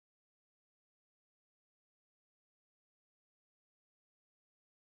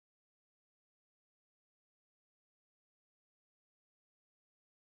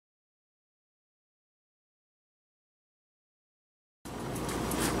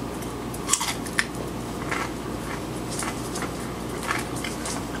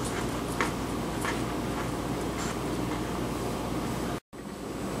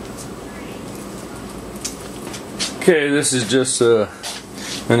Okay, this is just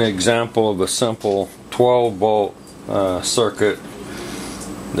an example of a simple 12 volt circuit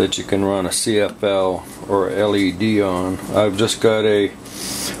that you can run a CFL or LED on. I've just got a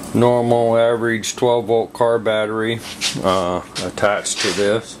normal average 12 volt car battery attached to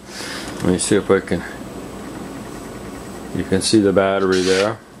this. Let me see if I can, you can see the battery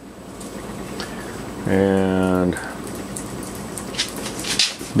there, and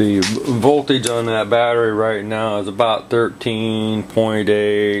the voltage on that battery right now is about 13.8,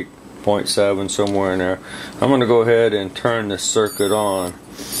 0.7, somewhere in there. I'm going to go ahead and turn this circuit on,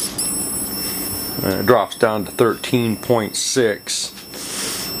 and it drops down to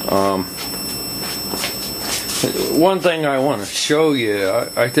 13.6. One thing I want to show you,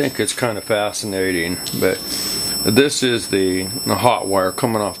 I think it's kind of fascinating, but this is the hot wire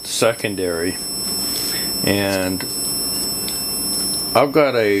coming off the secondary, and I've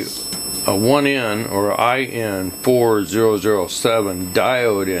got a 1N or IN4007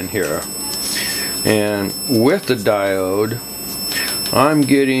 diode in here, and with the diode I'm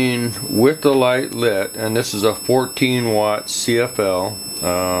getting, with the light lit, and this is a 14 watt CFL,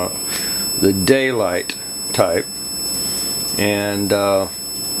 the daylight type, and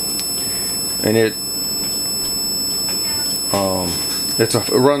it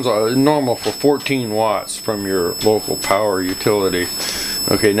runs normal for 14 watts from your local power utility.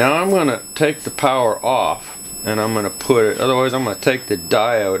 Okay, now I'm going to take the power off, and I'm going to put it, otherwise I'm going to take the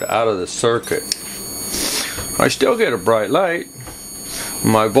diode out of the circuit. I still get a bright light.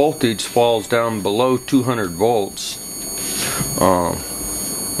 My voltage falls down below 200 volts.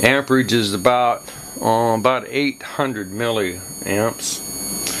 Amperage is about 800 milliamps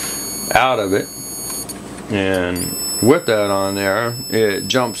out of it, and with that on there, it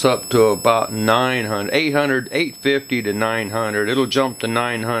jumps up to about 850 to 900. It'll jump to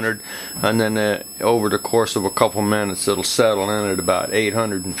 900, and then over the course of a couple minutes it'll settle in at about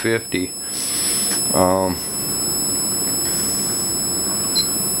 850.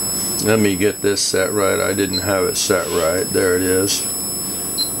 Let me get this set right. I didn't have it set right. There it is.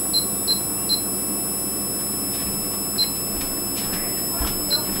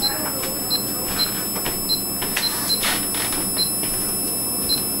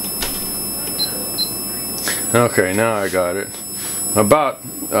 Okay, now I got it. About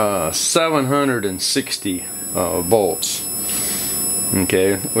 760 volts.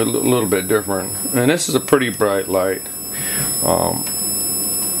 Okay, a little bit different. And this is a pretty bright light.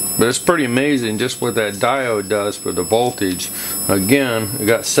 But it's pretty amazing just what that diode does for the voltage. Again, it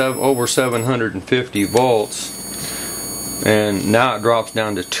got over 750 volts, and now it drops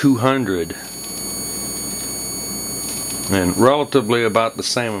down to 200. And relatively about the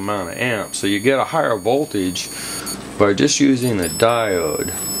same amount of amps. So you get a higher voltage by just using a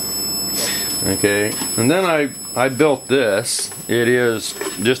diode. Okay, and then I built this. It is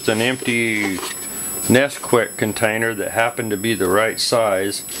just an empty Nesquik container that happened to be the right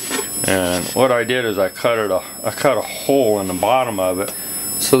size. And what I did is I cut a hole in the bottom of it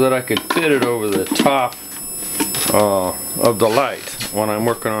so that I could fit it over the top of the light. When I'm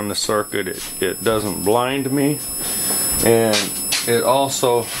working on the circuit, it doesn't blind me. And it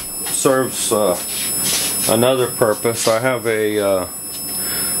also serves another purpose. I have a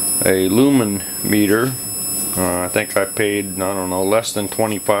lumen meter. I think I paid, I don't know, less than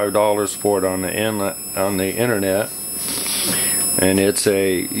 $25 for it on the internet, and it's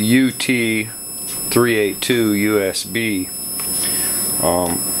a UT382 USB.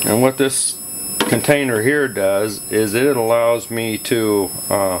 And what this container here does is it allows me to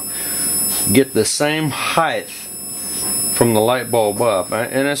get the same height from the light bulb up,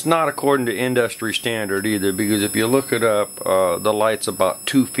 and it's not according to industry standard either, because if you look it up, the light's about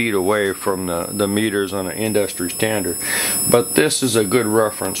 2 feet away from the meters on an industry standard. But this is a good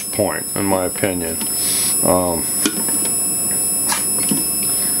reference point, in my opinion.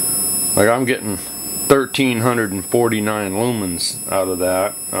 Like, I'm getting 1,349 lumens out of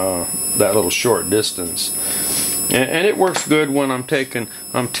that little short distance. And it works good when I'm testing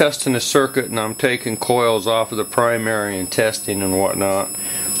a circuit and I'm taking coils off of the primary and testing and whatnot.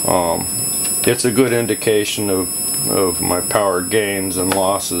 It's a good indication of my power gains and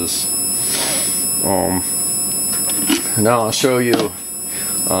losses. Now I'll show you,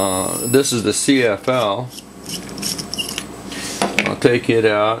 this is the CFL. I'll take it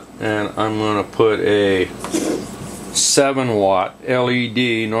out, and I'm going to put a 7 watt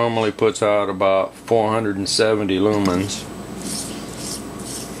LED. Normally puts out about 470 lumens.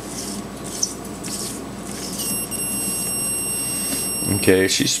 Okay,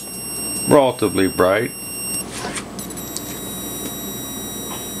 she's relatively bright.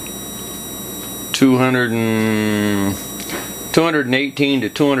 218 to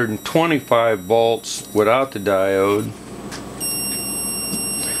 225 volts without the diode,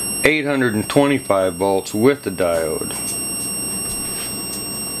 825 volts with the diode.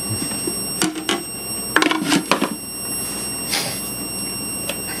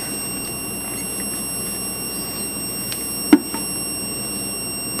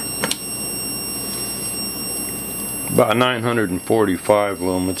 About 945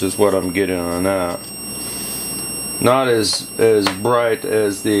 lumens is what I'm getting on that. Not as bright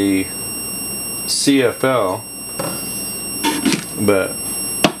as the CFL, but a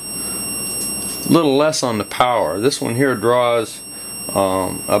little less on the power. This one here draws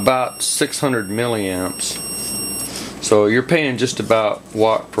about 600 milliamps, so you're paying just about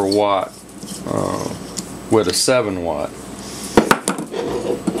watt per watt with a 7 watt.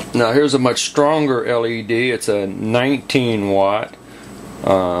 Now here's a much stronger LED. It's a 19 watt.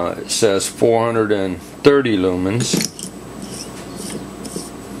 It says 430 lumens.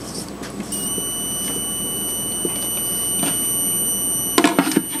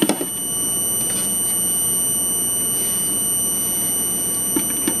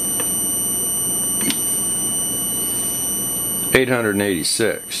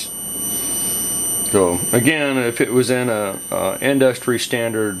 $886. So again, if it was in a industry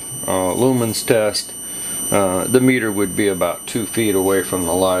standard lumens test, the meter would be about 2 feet away from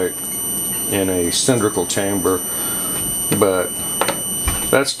the light in a cylindrical chamber, but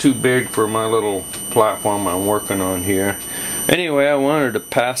that's too big for my little platform I'm working on here. Anyway, I wanted to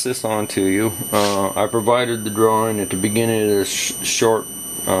pass this on to you. I provided the drawing at the beginning of this short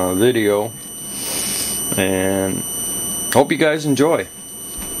video, and hope you guys enjoy.